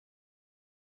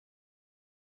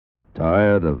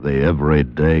Tired of the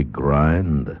everyday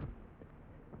grind?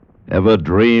 Ever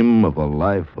dream of a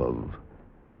life of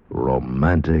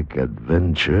romantic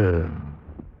adventure?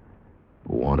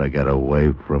 Want to get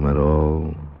away from it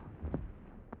all?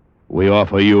 We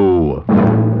offer you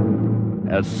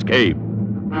Escape.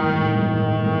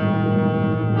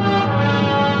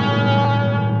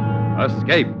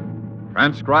 Escape,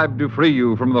 transcribed to free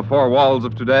you from the four walls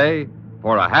of today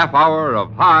for a half hour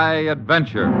of high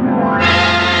adventure.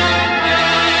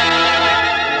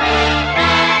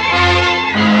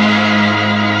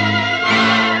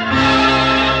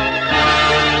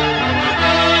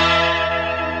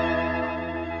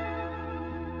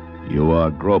 You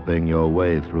are groping your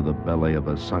way through the belly of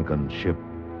a sunken ship,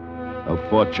 a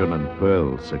fortune and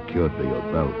pearls secured to your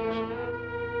belt.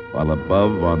 While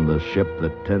above on the ship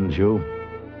that tends you,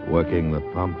 working the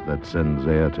pump that sends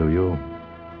air to you,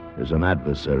 is an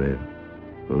adversary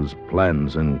whose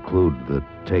plans include the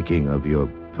taking of your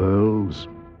pearls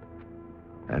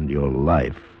and your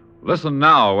life. Listen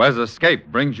now as Escape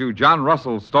brings you John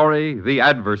Russell's story, The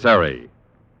Adversary.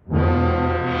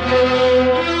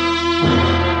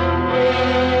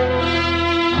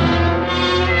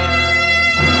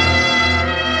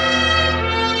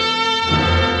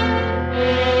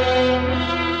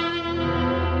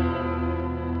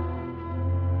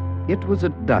 It was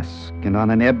at dusk and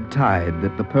on an ebb tide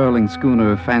that the purling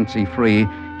schooner Fancy Free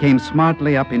came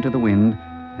smartly up into the wind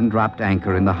and dropped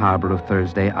anchor in the harbor of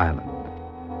Thursday Island.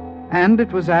 And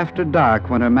it was after dark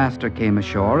when her master came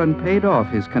ashore and paid off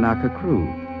his Kanaka crew.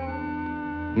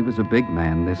 He was a big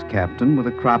man, this captain, with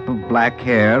a crop of black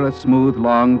hair, a smooth,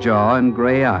 long jaw, and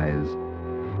gray eyes.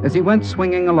 As he went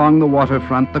swinging along the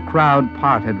waterfront, the crowd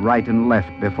parted right and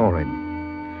left before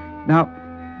him. Now,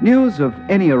 news of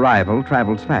any arrival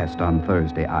travels fast on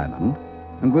Thursday Island,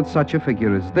 and with such a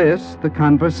figure as this, the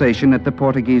conversation at the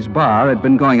Portuguese bar had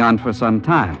been going on for some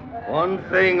time. One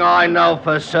thing I know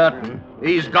for certain,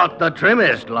 he's got the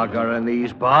trimmest lugger in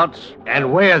these parts.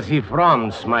 And where's he from,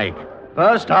 Smike?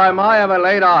 First time I ever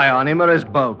laid eye on him or his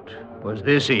boat was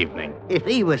this evening. If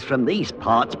he was from these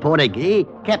parts, Portuguese,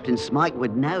 Captain Smike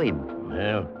would know him.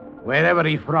 Well, wherever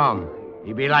he from,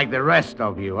 he be like the rest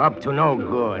of you, up to no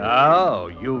good.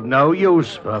 Oh, you've no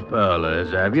use for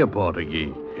pearlers, have you,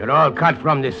 Portuguese? You're all cut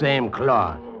from the same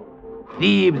cloth.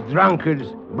 Thieves,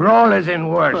 drunkards, brawlers,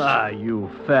 and worse. Ah, you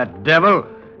fat devil.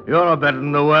 You're no better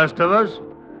than the worst of us.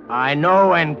 I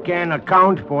know and can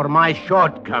account for my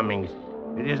shortcomings.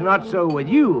 It is not so with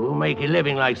you, who make a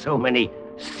living like so many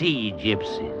sea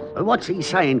gypsies. What's he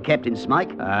saying, Captain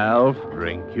Smike? Alf,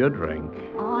 drink your drink.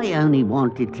 I only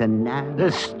wanted to know.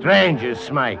 The stranger,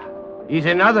 Smike. He's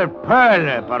another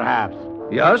pearler, perhaps.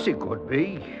 Yes, he could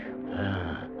be.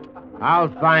 I'll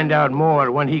find out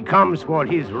more when he comes for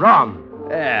his rum.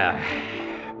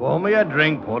 Pour me a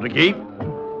drink, Portuguese.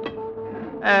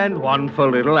 And one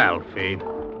for little Alfie.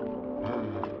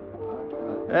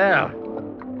 Well,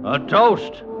 a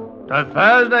toast to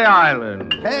Thursday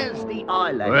Island. Thursday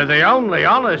Island. Where the only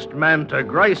honest man to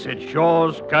grace its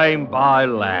shores came by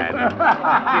land.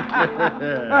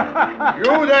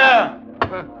 You there!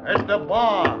 At the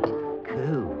bar.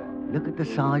 Cool. Look at the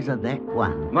size of that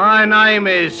one. My name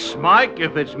is Smike,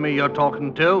 if it's me you're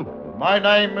talking to. My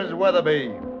name is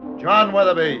Weatherby. John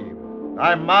Weatherby.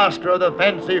 I'm master of the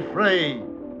Fancy Free.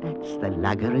 That's the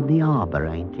lugger in the harbor,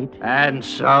 ain't it? And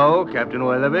so, Captain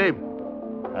Weatherby?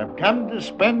 I've come to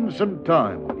spend some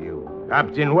time with you.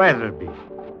 Captain Weatherby,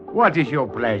 what is your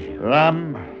pleasure?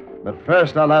 But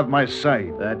first I'll have my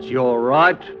say. That's your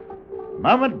right. A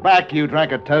moment back you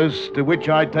drank a toast to which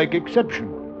I take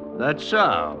exception. That's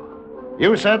so.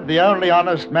 You said the only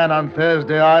honest man on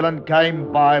Thursday Island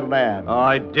came by land.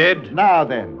 I did. Now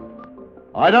then,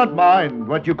 I don't mind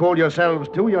what you call yourselves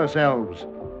to yourselves.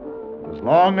 As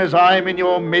long as I'm in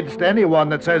your midst, anyone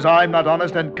that says I'm not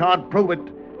honest and can't prove it,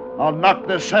 I'll knock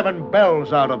the 7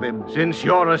 bells out of him. Since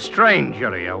you're a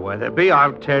stranger here, Weatherby,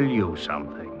 I'll tell you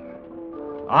something.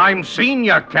 I'm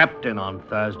senior captain on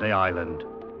Thursday Island,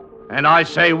 and I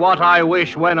say what I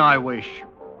wish when I wish.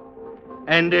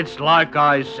 And it's like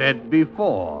I said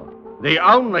before. The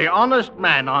only honest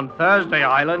man on Thursday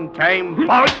Island came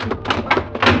by...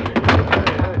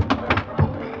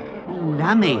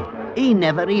 Lummy, he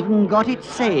never even got it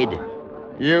said.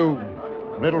 You,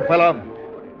 little fella,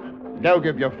 go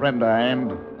give your friend a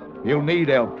hand. He'll need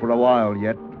help for a while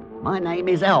yet. My name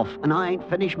is Alf, and I ain't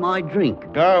finished my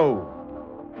drink. Go.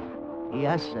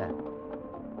 Yes, sir.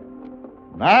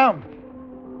 Now,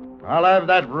 I'll have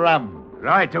that rum.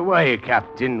 Right away,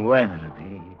 Captain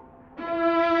Weatherby.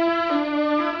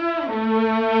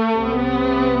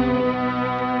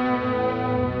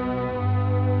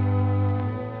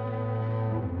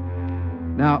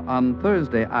 Now, on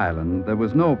Thursday Island, there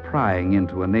was no prying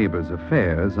into a neighbor's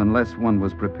affairs unless one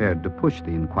was prepared to push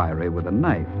the inquiry with a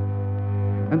knife.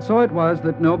 And so it was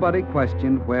that nobody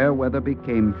questioned where Weatherby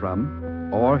came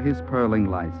from, or his pearling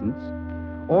license,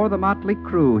 or the motley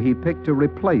crew he picked to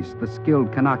replace the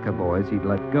skilled Kanaka boys he'd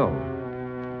let go.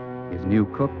 His new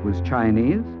cook was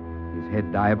Chinese, his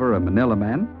head diver a Manila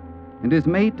man, and his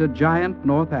mate a giant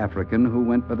North African who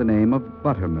went by the name of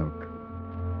Buttermilk.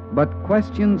 But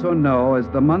questions or no, as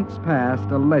the months passed,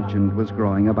 a legend was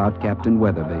growing about Captain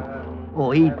Weatherby.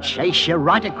 Or he'd chase you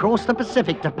right across the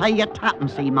Pacific to pay you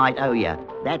tuppence he might owe you.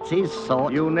 That's his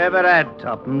sort. You never had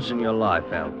tuppence in your life,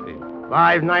 Alfie.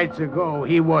 5 nights ago,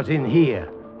 he was in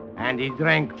here, and he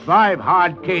drank 5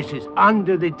 hard cases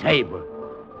under the table.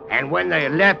 And when they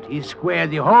left, he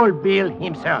squared the whole bill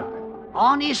himself.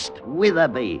 Honest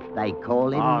Witherby, they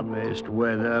call him. Honest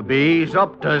Weatherby, he's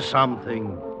up to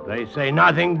something. They say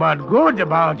nothing but good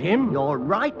about him. You're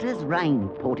right as rain,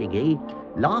 Portuguese.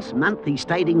 Last month he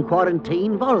stayed in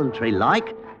quarantine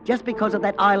voluntary-like, just because of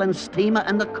that island steamer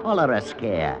and the cholera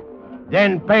scare.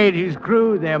 Then paid his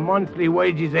crew their monthly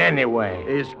wages anyway.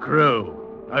 His crew.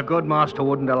 A good master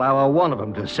wouldn't allow a one of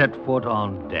them to set foot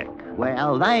on deck.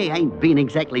 Well, they ain't been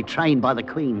exactly trained by the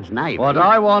Queen's Navy. What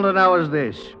I want to know is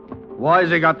this.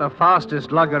 Why's he got the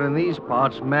fastest lugger in these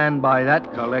parts manned by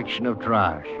that collection of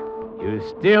trash? You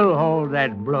still hold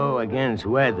that blow against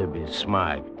Weatherby,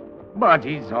 Smike. But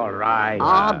he's all right.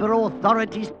 Harbour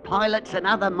authorities, pilots, and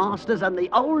other masters, and the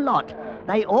whole lot.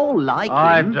 They all like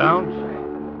I him.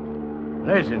 don't.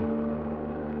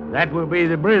 Listen, that will be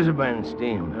the Brisbane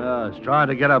steamer. It's trying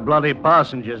to get her bloody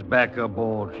passengers back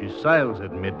aboard. She sails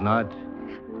at midnight.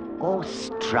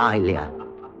 Australia.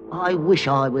 I wish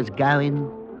I was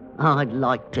going. I'd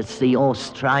like to see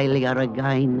Australia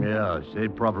again. Yeah,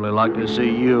 she'd probably like to see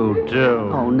you,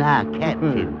 too. Oh, now,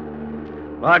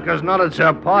 Captain. Like as not, it's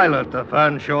her pilot the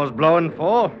Fernshaw's blowing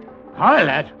for.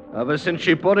 Pilot? Ever since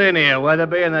she put in here,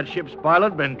 Weatherby and that ship's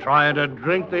pilot been trying to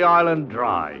drink the island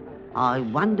dry. I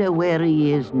wonder where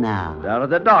he is now. Down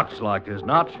at the docks, like as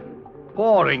not.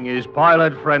 Pouring his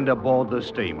pilot friend aboard the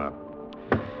steamer.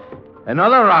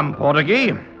 Another rum,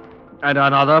 Portuguese. And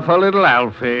another for little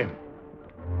Alfie.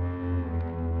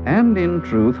 And in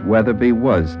truth, Weatherby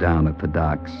was down at the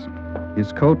docks,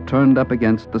 his coat turned up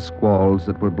against the squalls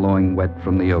that were blowing wet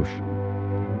from the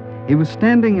ocean. He was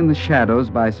standing in the shadows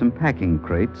by some packing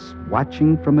crates,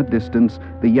 watching from a distance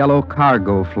the yellow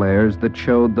cargo flares that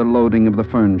showed the loading of the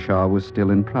Fernshaw was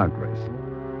still in progress.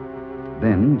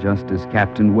 Then, just as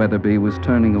Captain Weatherby was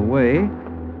turning away,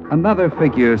 another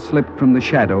figure slipped from the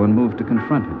shadow and moved to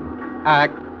confront him.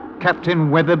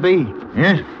 Captain Weatherby?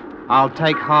 Yes? I'll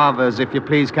take halvers, if you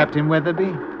please, Captain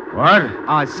Weatherby. What?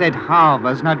 I said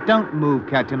halvers. Now, don't move,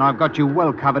 Captain. I've got you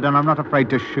well covered, and I'm not afraid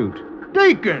to shoot.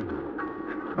 Deacon!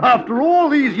 After all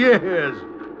these years,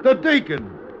 the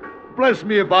Deacon. Bless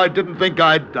me if I didn't think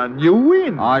I'd done you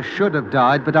in. I should have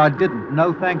died, but I didn't.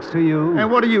 No thanks to you.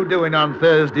 And what are you doing on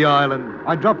Thursday Island?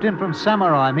 I dropped in from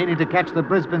Samurai, meaning to catch the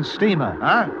Brisbane steamer.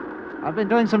 Huh? I've been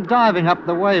doing some diving up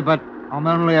the way, but I'm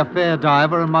only a fair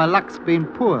diver, and my luck's been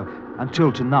poor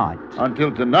until tonight.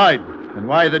 Until tonight? And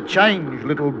why the change,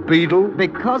 little beetle?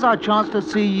 Because I chanced to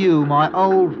see you, my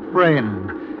old friend,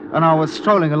 and I was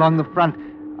strolling along the front,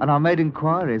 and I made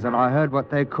inquiries, and I heard what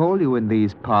they call you in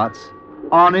these parts.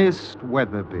 Honest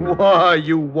Weatherby. Why,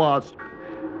 you wasp.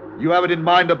 You have it in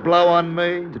mind to blow on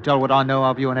me? To tell what I know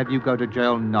of you and have you go to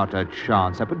jail, not a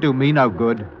chance. That would do me no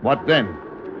good. What then?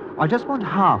 I just want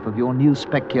half of your new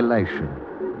speculation.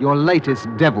 Your latest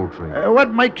deviltry.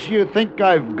 What makes you think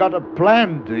I've got a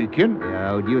plan, Deacon?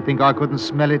 Oh, do you think I couldn't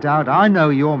smell it out? I know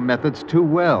your methods too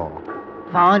well.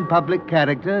 Fine public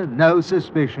character, no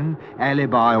suspicion,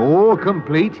 alibi all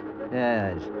complete.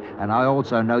 Yes, and I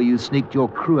also know you sneaked your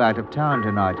crew out of town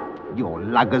tonight. Your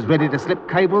lugger's ready to slip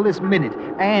cable this minute.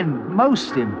 And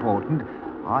most important,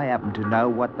 I happen to know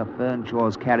what the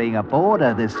Fernshaw's carrying aboard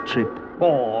of this trip.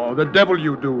 Oh, the devil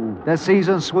you do. The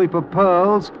season sweep of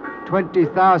pearls,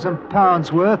 20,000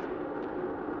 pounds worth.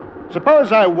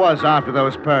 Suppose I was after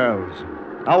those pearls.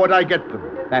 How would I get them?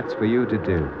 That's for you to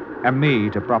do, and me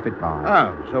to profit by.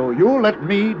 Oh, so you'll let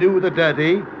me do the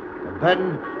dirty, and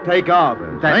then take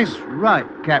ours, That's eh? right,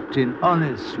 Captain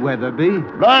Honest Weatherby.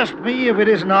 Blast me if it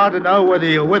isn't hard to know whether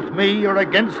you're with me or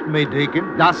against me,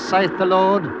 Deacon. Thus saith the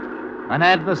Lord, an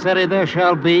adversary there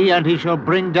shall be, and he shall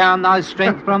bring down thy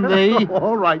strength from thee.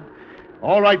 All right.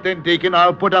 All right then, Deacon,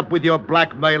 I'll put up with your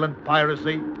blackmail and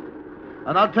piracy.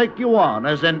 And I'll take you on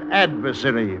as an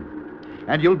adversary.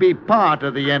 And you'll be part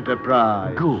of the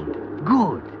enterprise. Good,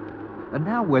 good. And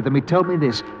now, Weatherby, tell me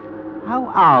this.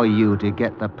 How are you to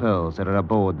get the pearls that are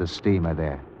aboard the steamer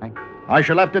there? Eh? I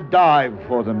shall have to dive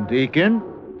for them, Deacon.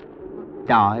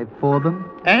 Dive for them?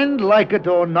 And like it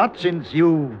or not, since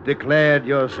you've declared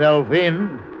yourself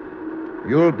in,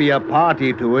 you'll be a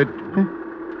party to it.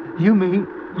 You mean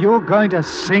you're going to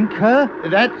sink her?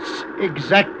 That's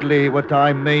exactly what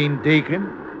I mean,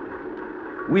 Deacon.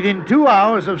 Within 2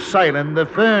 hours of sailing, the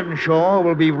Fernshaw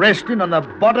will be resting on the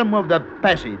bottom of the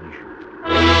passage.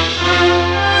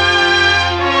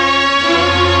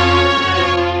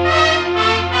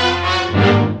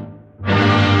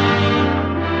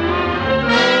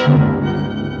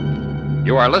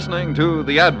 You are listening to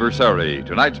The Adversary,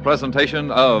 tonight's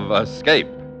presentation of Escape.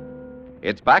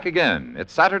 It's back again.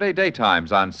 It's Saturday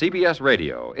daytimes on CBS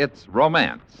Radio. It's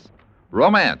Romance.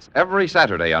 Romance every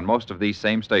Saturday on most of these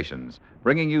same stations,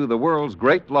 bringing you the world's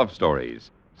great love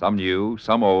stories. Some new,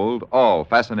 some old, all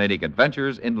fascinating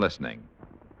adventures in listening.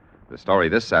 The story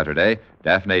this Saturday,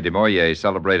 Daphne du Maurier's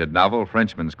celebrated novel,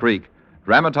 Frenchman's Creek,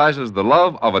 dramatizes the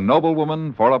love of a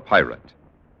noblewoman for a pirate.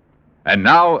 And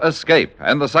now, Escape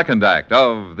and the second act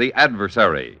of The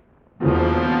Adversary.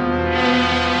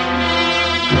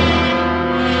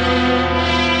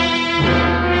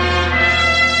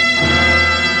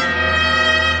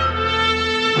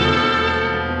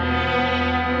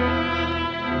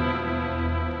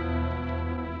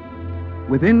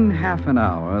 Within half an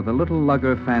hour, the little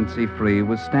lugger Fancy Free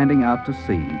was standing out to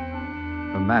sea.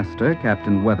 Her master,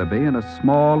 Captain Weatherby, and a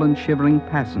small and shivering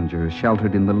passenger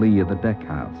sheltered in the lee of the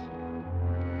deckhouse.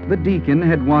 The deacon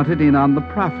had wanted in on the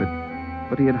profit,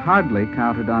 but he had hardly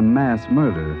counted on mass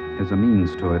murder as a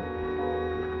means to it.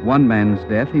 One man's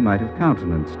death he might have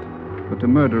countenanced, but to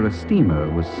murder a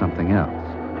steamer was something else.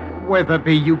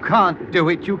 Weatherby, you can't do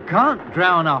it. You can't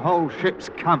drown a whole ship's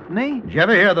company. Did you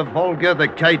ever hear the Volga, the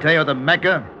Kate, or the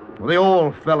Mecca? Well, they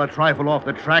all fell a trifle off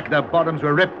the track. Their bottoms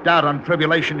were ripped out on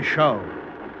Tribulation Shoal.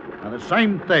 Now, the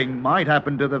same thing might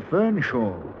happen to the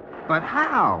Fernshaw. But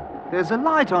how? There's a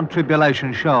light on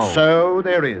Tribulation Shoal. So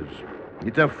there is.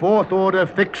 It's a fourth-order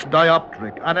fixed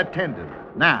dioptric, unattended.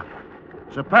 Now,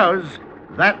 suppose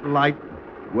that light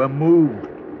were moved.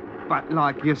 But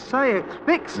like you say, it's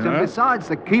fixed. And besides,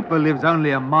 the keeper lives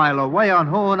only a mile away on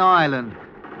Horn Island.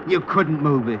 You couldn't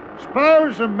move it.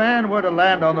 Suppose a man were to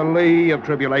land on the lee of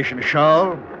Tribulation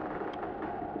Shoal,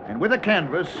 and with a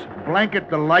canvas, blanket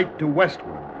the light to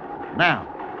westward. Now,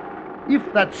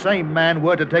 if that same man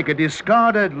were to take a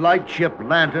discarded lightship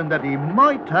lantern that he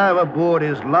might have aboard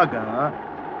his lugger,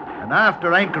 and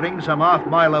after anchoring some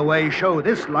half-mile away, show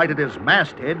this light at his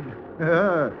masthead,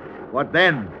 what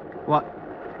then? What?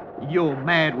 You're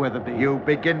mad, Weatherby. You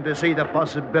begin to see the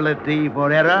possibility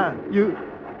for error? You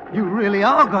really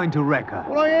are going to wreck her.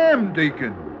 Well, I am,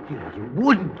 Deacon. You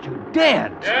wouldn't. You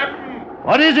daren't. Captain,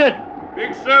 What is it?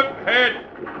 big sub head.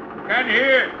 Can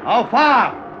hear. How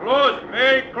far? Close,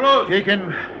 very close.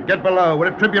 Deacon, get below.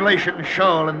 We're at Tribulation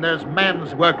Shoal, and there's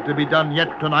man's work to be done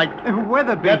yet tonight.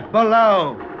 Weatherby. Get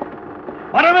below.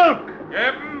 Buttermilk!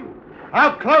 Captain,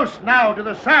 How close now to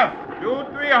the south?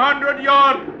 200-300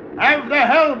 yards. Have the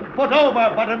helm put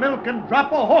over, Buttermilk, and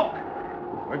drop a hook.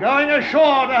 We're going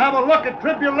ashore to have a look at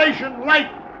Tribulation Light.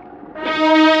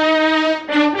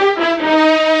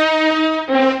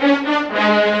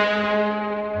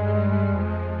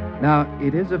 Now,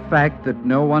 it is a fact that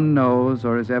no one knows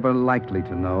or is ever likely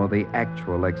to know the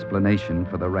actual explanation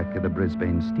for the wreck of the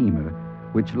Brisbane steamer,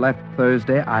 which left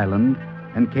Thursday Island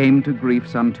and came to grief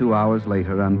some 2 hours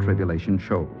later on Tribulation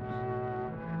Shoals.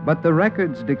 But the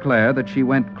records declare that she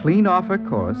went clean off her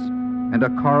course, and a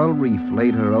coral reef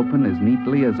laid her open as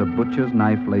neatly as a butcher's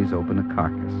knife lays open a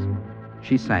carcass.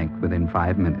 She sank within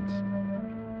 5 minutes.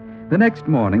 The next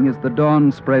morning, as the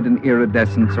dawn spread in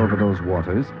iridescence over those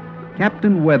waters,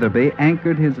 Captain Weatherby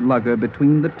anchored his lugger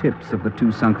between the tips of the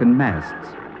two sunken masts.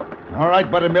 All right,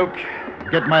 Buttermilk.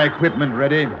 Get my equipment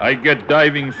ready. I get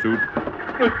diving suit.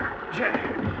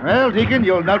 Well, Deacon,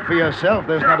 you'll note for yourself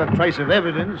there's not a trace of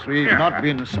evidence. We've not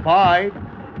been spied.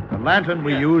 The lantern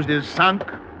we used is sunk,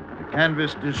 the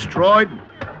canvas destroyed,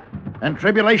 and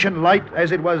Tribulation Light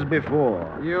as it was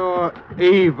before. You're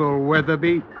evil,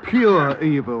 Weatherby. Pure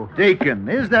evil. Deacon,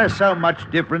 is there so much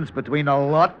difference between a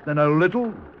lot and a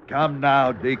little? Come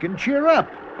now, Deacon, cheer up.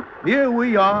 Here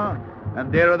we are,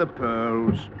 and there are the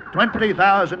pearls.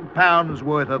 20,000 pounds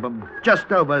worth of them, just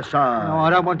oversized. No, I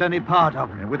don't want any part of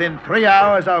it. And within 3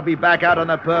 hours, I'll be back out on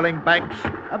the pearling banks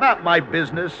about my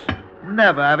business,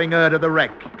 never having heard of the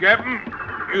wreck. Captain,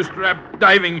 you strap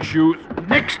diving shoes.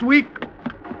 Next week,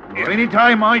 or any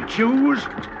time I choose,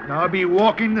 I'll be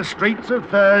walking the streets of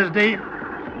Thursday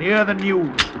near the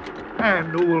news.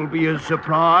 And who will be as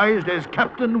surprised as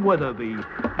Captain Weatherby,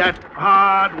 that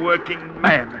hard-working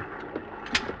man?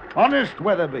 Honest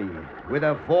Weatherby, with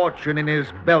a fortune in his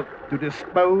belt to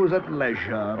dispose at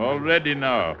leisure. All ready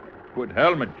now. Put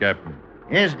helmet, Captain.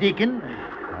 Yes, Deacon.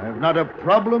 I've not a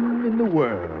problem in the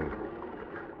world.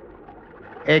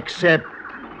 Except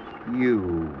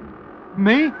you.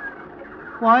 Me?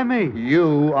 Why me?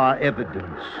 You are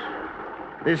evidence.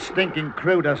 This stinking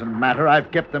crew doesn't matter.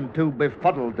 I've kept them too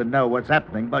befuddled to know what's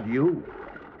happening, but you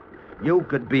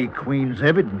could be Queen's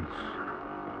evidence.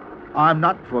 I'm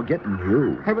not forgetting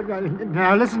you. Hey, but,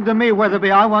 now listen to me, Weatherby.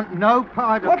 I want no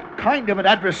part of... What kind of an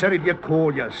adversary do you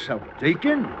call yourself,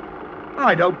 Deacon?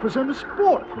 I'd hope for some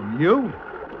sport from you.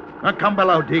 Now come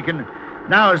below, Deacon.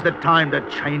 Now is the time to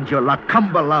change your luck.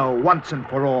 Come below once and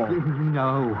for all.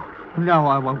 No,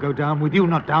 I won't go down with you,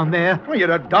 not down there. Well,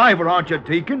 you're a diver, aren't you,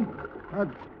 Deacon?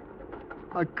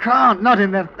 I can't, not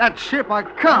in that ship, I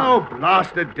can't. Oh,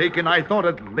 blasted, Deacon. I thought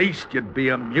at least you'd be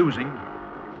amusing.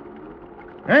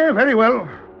 Eh, very well.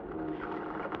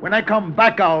 When I come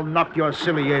back, I'll knock your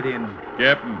silly head in.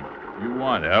 Captain, you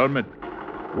want helmet?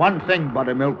 One thing,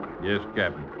 Buttermilk. Yes,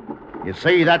 Captain. You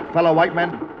see that fellow, White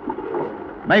Man?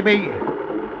 Maybe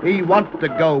he wants to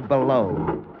go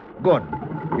below. Good.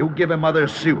 You give him other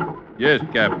suit. Yes,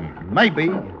 Captain. Maybe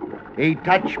he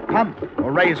touch pump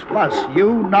or raise fuss.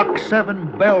 You knock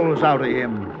 7 bells out of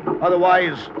him.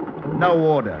 Otherwise, no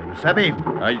order. You savvy?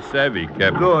 I savvy,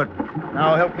 Captain. Good.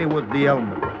 Now help me with the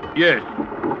helmet. Yes.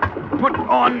 Put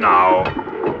on now.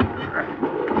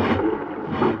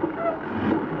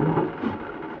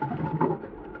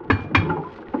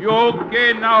 You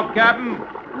okay now, Captain?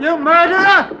 You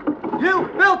murderer! You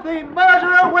filthy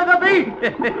murderer, Weatherby!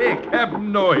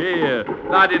 Captain no here.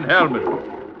 Not in helmet.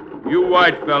 You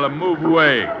white fella, move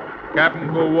away.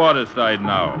 Captain go waterside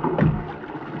now.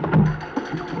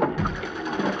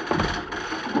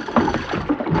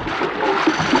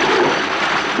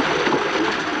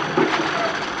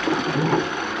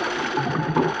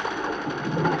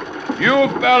 You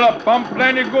fella pump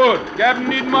plenty good. Captain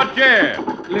need much air.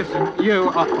 Listen,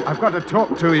 I've got to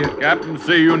talk to you. Captain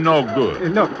say you no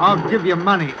good. Look, I'll give you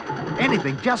money.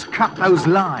 Anything, just cut those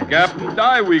lines. Captain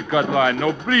die we cut line.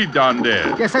 No bleed down there.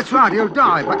 Yes, that's right, he'll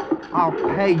die, but I'll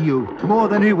pay you more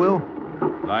than he will.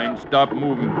 Line stop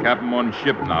moving. Captain on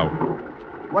ship now.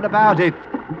 What about it?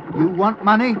 You want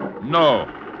money? No.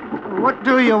 What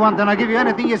do you want? Then I'll give you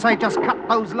anything you say. Just cut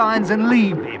those lines and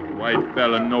leave him. White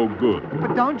fella no good.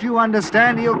 But don't you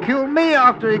understand? He'll kill me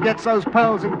after he gets those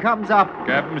pearls and comes up.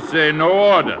 Captain say no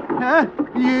order. Huh?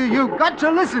 You got to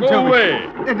listen Go to away.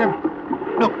 me.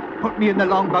 Look, put me in the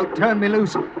longboat, turn me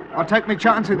loose. I'll take me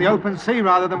chance in the open sea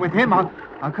rather than with him. I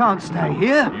can't stay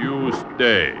here. You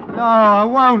stay. No, I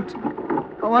won't.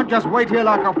 I won't just wait here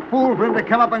like a fool for him to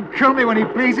come up and kill me when he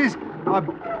pleases.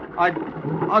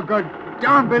 I'll go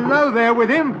down below there with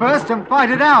him first and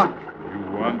fight it out. You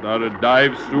want out of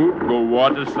dive suit? Go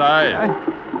waterside. I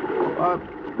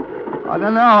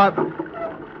don't know.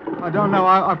 I don't know.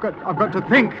 I've got to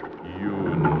think. You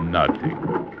nothing.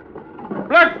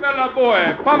 Black fella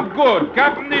boy, pump good.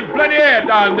 Captain need plenty air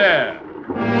down there.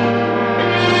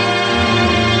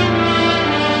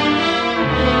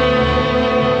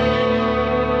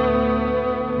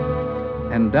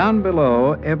 And down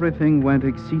below, everything went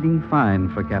exceeding fine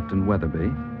for Captain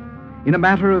Weatherby. In a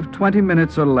matter of 20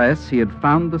 minutes or less, he had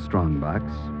found the strongbox,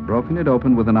 broken it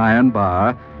open with an iron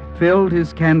bar, filled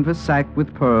his canvas sack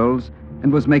with pearls,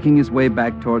 and was making his way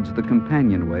back towards the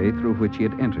companionway through which he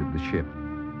had entered the ship.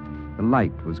 The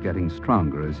light was getting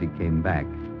stronger as he came back.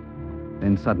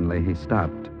 Then suddenly he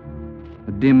stopped.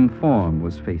 A dim form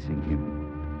was facing him.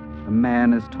 A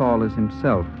man as tall as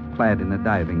himself, clad in a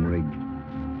diving rig.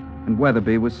 And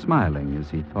Weatherby was smiling as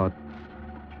he thought,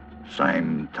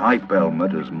 Same type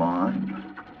helmet as mine.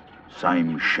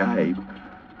 Same shape.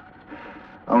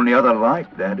 Only other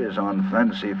like that is on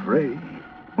Fancy Free.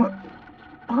 What?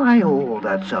 By all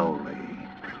that's holy.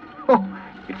 Oh,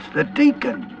 it's the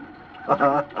Deacon.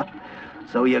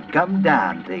 So you come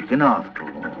down, Deacon, after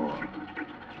all.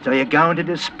 So you're going to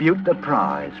dispute the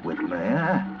prize with me,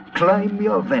 eh? Claim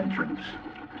your vengeance.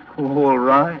 All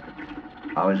right.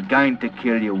 I was going to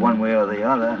kill you one way or the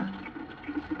other.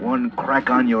 One crack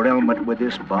on your helmet with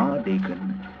this bar,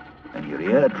 Deacon, and your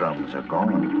eardrums are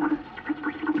gone.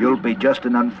 You'll be just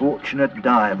an unfortunate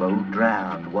diver who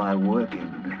drowned while working.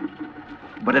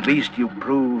 But at least you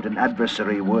proved an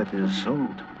adversary worth his salt.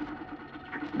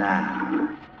 Now,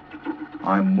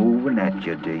 I'm moving at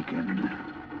you, Deacon.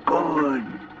 Good.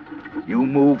 You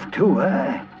move too,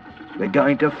 eh? We're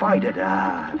going to fight it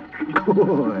hard.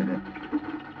 Good.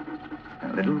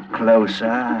 A little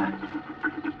closer.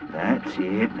 That's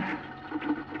it.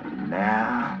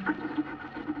 Now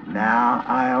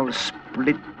I'll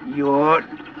split your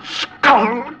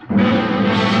skull.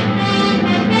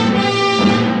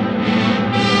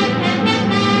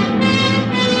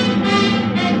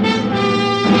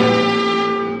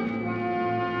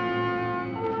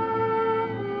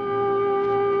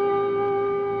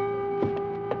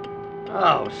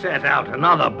 Oh, set out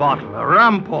another bottle of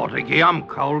rum, Portuguese. I'm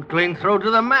cold clean through to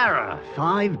the marrow.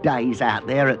 5 days out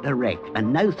there at the wreck,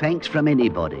 and no thanks from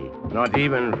anybody. Not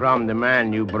even from the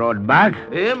man you brought back?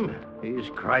 Him? He's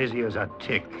crazy as a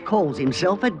tick. Calls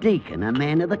himself a deacon, a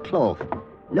man of the cloth.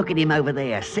 Look at him over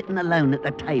there, sitting alone at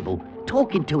the table,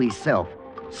 talking to himself.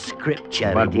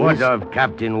 Scripture, But it what is. of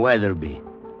Captain Weatherby?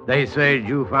 They said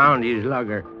you found his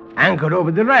lugger anchored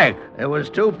over the wreck. There was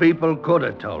 2 people could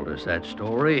have told us that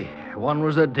story. One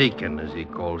was a deacon, as he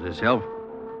calls himself,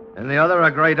 and the other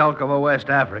a great hulk of a West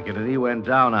African, and he went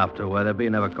down after Weatherby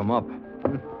never come up.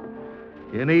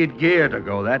 You need gear to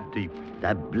go that deep.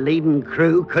 The bleeding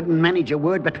crew couldn't manage a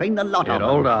word between the lot of It them.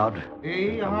 hold out.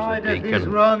 He Comes the hideth his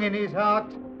deacon. wrong in his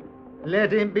heart.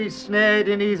 Let him be snared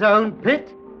in his own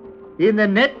pit. In the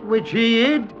net which he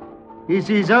hid is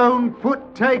his own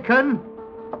foot taken.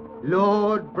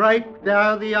 Lord, break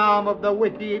thou the arm of the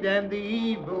wicked and the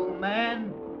evil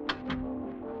man.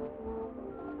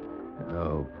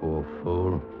 Oh, poor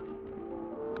fool.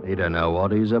 He don't know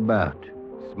what he's about.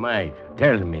 Smythe,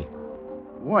 tell me,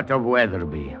 what of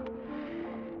Weatherby?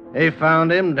 They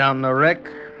found him down the wreck.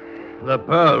 The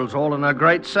pearls all in a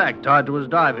great sack tied to his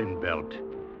diving belt.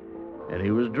 And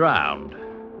he was drowned.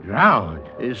 Drowned?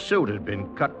 His suit had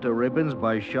been cut to ribbons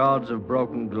by shards of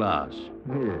broken glass.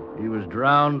 He was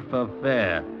drowned for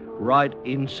fair, right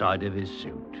inside of his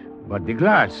suit. But the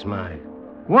glass, Smythe.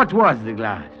 What was the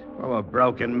glass? From a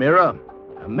broken mirror.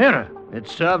 A mirror? It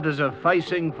served as a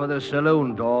facing for the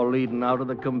saloon door leading out of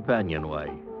the companionway.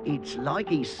 It's like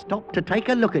he stopped to take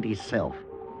a look at himself.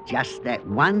 Just that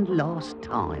one last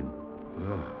time.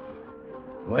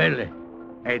 Well,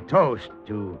 a toast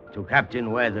to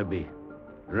Captain Weatherby.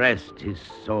 Rest his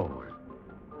soul.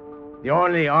 The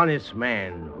only honest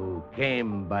man who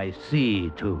came by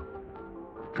sea to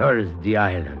Thursday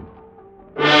Island.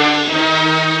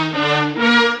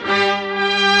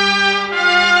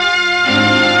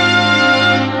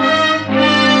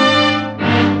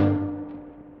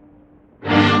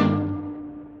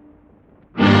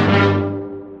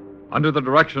 Under the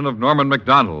direction of Norman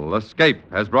MacDonald, Escape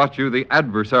has brought you The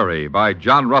Adversary by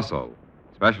John Russell,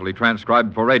 specially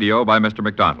transcribed for radio by Mr.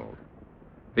 MacDonald.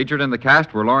 Featured in the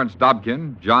cast were Lawrence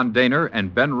Dobkin, John Daner,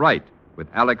 and Ben Wright, with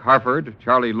Alec Harford,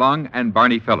 Charlie Lung, and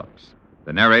Barney Phillips.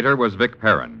 The narrator was Vic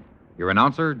Perrin. Your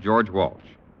announcer, George Walsh.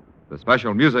 The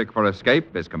special music for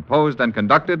Escape is composed and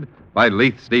conducted by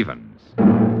Leith Stevens.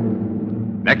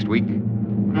 Next week.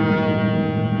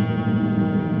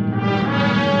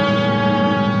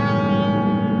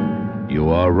 You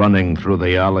are running through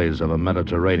the alleys of a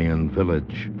Mediterranean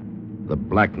village, the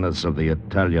blackness of the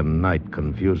Italian night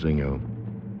confusing you,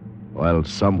 while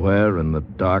somewhere in the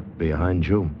dark behind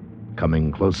you,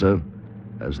 coming closer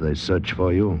as they search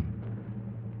for you,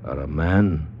 are a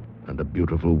man and a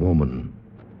beautiful woman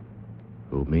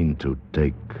who mean to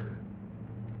take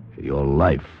your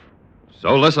life.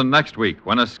 So listen next week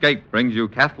when Escape brings you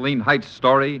Kathleen Height's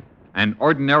story, An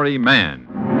Ordinary Man.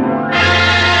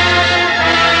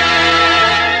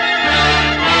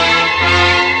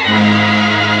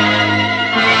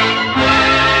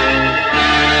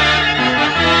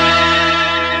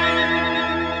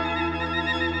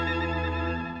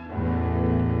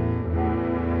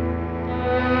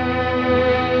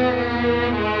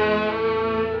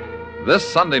 This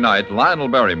Sunday night, Lionel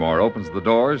Barrymore opens the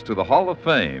doors to the Hall of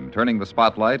Fame, turning the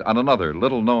spotlight on another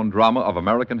little-known drama of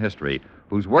American history,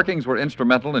 whose workings were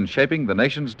instrumental in shaping the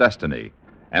nation's destiny.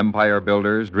 Empire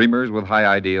builders, dreamers with high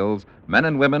ideals, men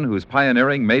and women whose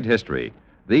pioneering made history.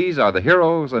 These are the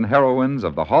heroes and heroines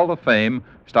of the Hall of Fame,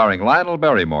 starring Lionel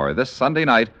Barrymore this Sunday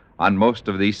night on most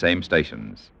of these same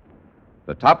stations.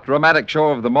 The top dramatic show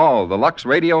of them all, the Lux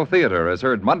Radio Theater, is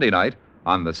heard Monday night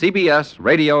on the CBS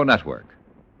Radio Network.